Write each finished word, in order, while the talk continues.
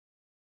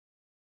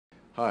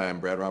Hi, I'm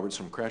Brad Roberts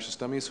from Test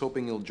Dummies,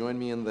 hoping you'll join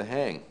me in the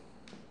hang.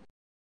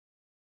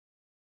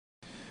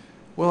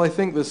 Well, I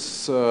think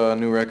this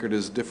new record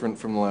is different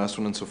from the last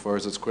one insofar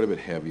as it's quite a bit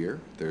heavier.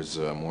 There's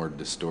more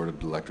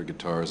distorted electric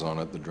guitars on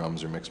it, the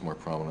drums are mixed more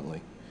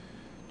prominently.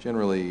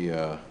 Generally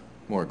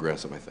more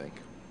aggressive, I think.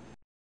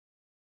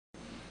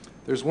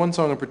 There's one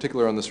song in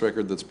particular on this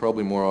record that's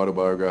probably more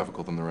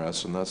autobiographical than the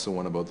rest, and that's the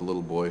one about the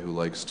little boy who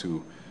likes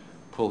to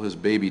pull his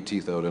baby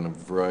teeth out in a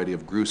variety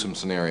of gruesome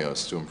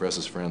scenarios to impress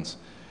his friends.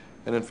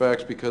 And in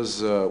fact,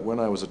 because when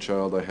I was a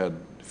child I had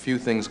few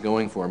things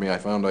going for me, I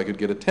found I could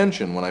get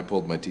attention when I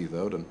pulled my teeth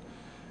out, and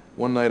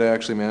one night I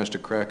actually managed to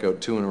crack out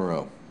 2 in a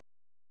row.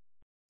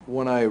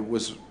 When I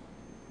was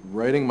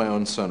writing my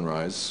own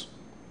Sunrise,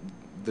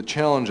 the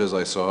challenge as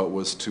I saw it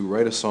was to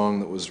write a song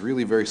that was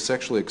really very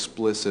sexually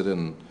explicit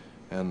and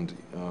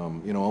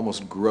you know,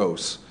 almost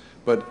gross,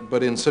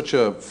 but in such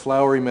a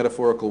flowery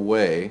metaphorical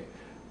way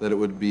that it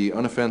would be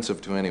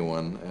unoffensive to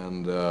anyone,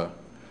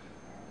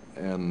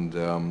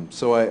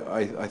 so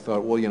I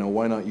thought, well, you know,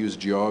 why not use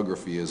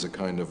geography as a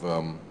kind of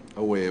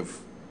a way of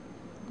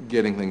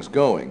getting things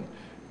going,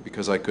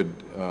 because I could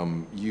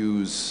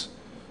use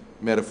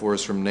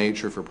metaphors from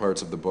nature for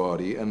parts of the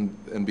body,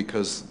 and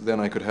because then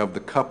I could have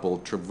the couple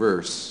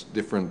traverse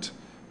different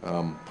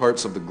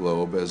parts of the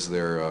globe as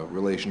their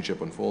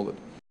relationship unfolded.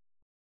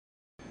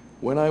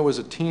 When I was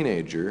a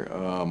teenager,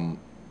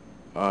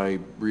 I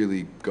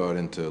really got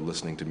into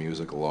listening to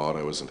music a lot.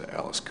 I was into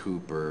Alice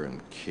Cooper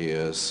and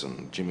Kiss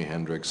and Jimi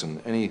Hendrix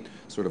and any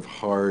sort of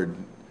hard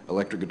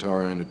electric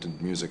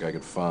guitar-oriented music I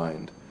could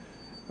find.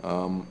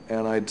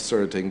 And I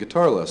started taking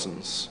guitar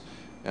lessons.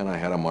 And I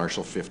had a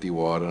Marshall 50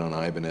 watt and an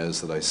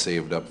Ibanez that I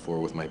saved up for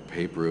with my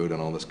paper route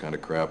and all this kind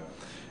of crap.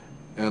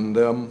 And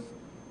then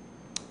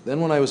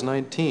when I was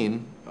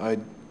 19, I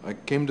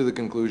came to the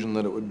conclusion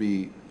that it would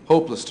be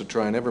hopeless to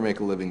try and ever make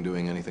a living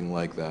doing anything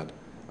like that.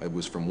 I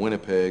was from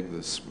Winnipeg,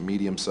 this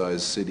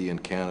medium-sized city in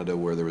Canada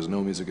where there was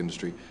no music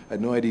industry. I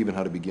had no idea even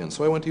how to begin,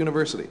 so I went to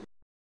university.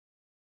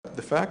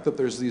 The fact that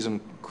there's these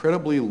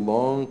incredibly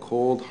long,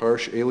 cold,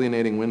 harsh,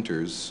 alienating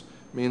winters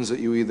means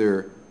that you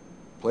either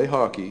play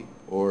hockey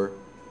or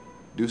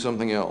do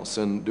something else,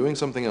 and doing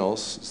something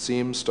else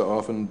seems to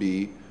often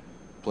be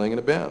playing in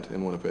a band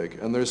in Winnipeg,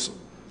 and there's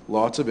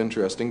lots of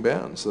interesting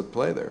bands that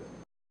play there.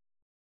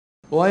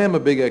 Well, I am a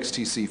big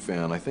XTC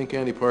fan. I think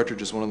Andy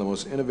Partridge is one of the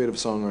most innovative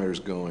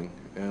songwriters going,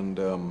 and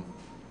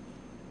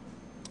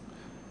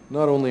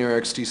not only are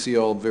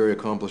XTC all very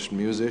accomplished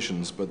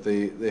musicians, but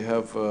they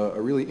have a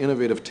really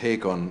innovative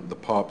take on the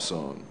pop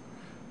song,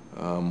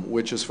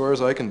 which, as far as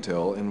I can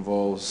tell,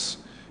 involves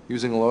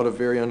using a lot of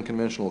very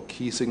unconventional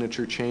key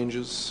signature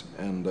changes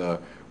and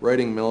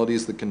writing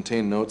melodies that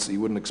contain notes that you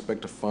wouldn't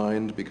expect to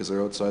find because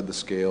they're outside the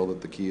scale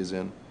that the key is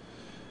in.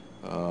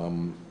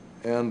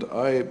 And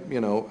I, you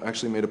know,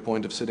 actually made a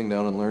point of sitting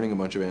down and learning a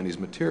bunch of Andy's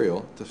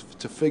material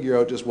to figure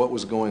out just what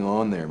was going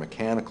on there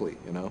mechanically,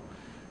 you know.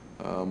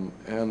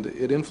 And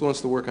it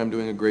influenced the work I'm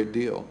doing a great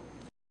deal.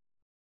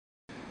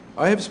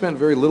 I have spent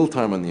very little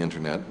time on the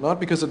internet, not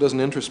because it doesn't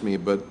interest me,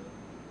 but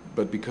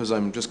because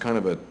I'm just kind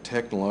of a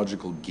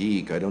technological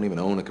geek. I don't even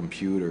own a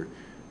computer.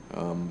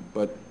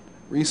 But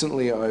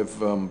recently I've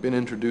been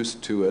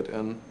introduced to it,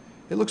 and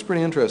it looks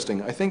pretty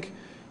interesting. I think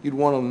you'd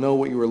want to know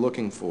what you were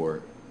looking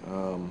for.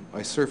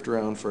 I surfed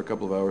around for a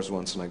couple of hours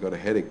once and I got a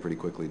headache pretty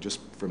quickly just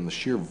from the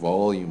sheer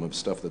volume of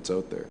stuff that's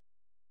out there.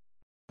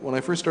 When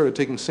I first started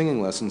taking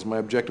singing lessons, my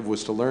objective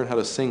was to learn how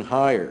to sing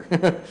higher.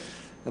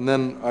 And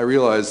then I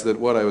realized that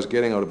what I was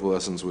getting out of the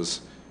lessons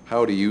was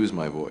how to use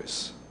my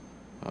voice.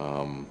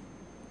 I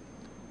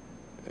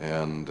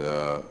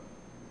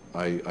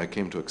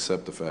came to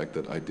accept the fact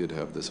that I did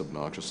have this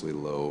obnoxiously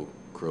low,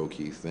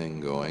 croaky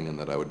thing going and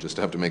that I would just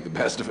have to make the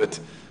best of it.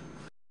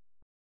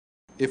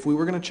 If we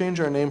were going to change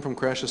our name from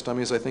Test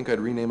Dummies, I think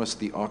I'd rename us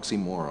the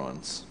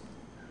Oxymorons.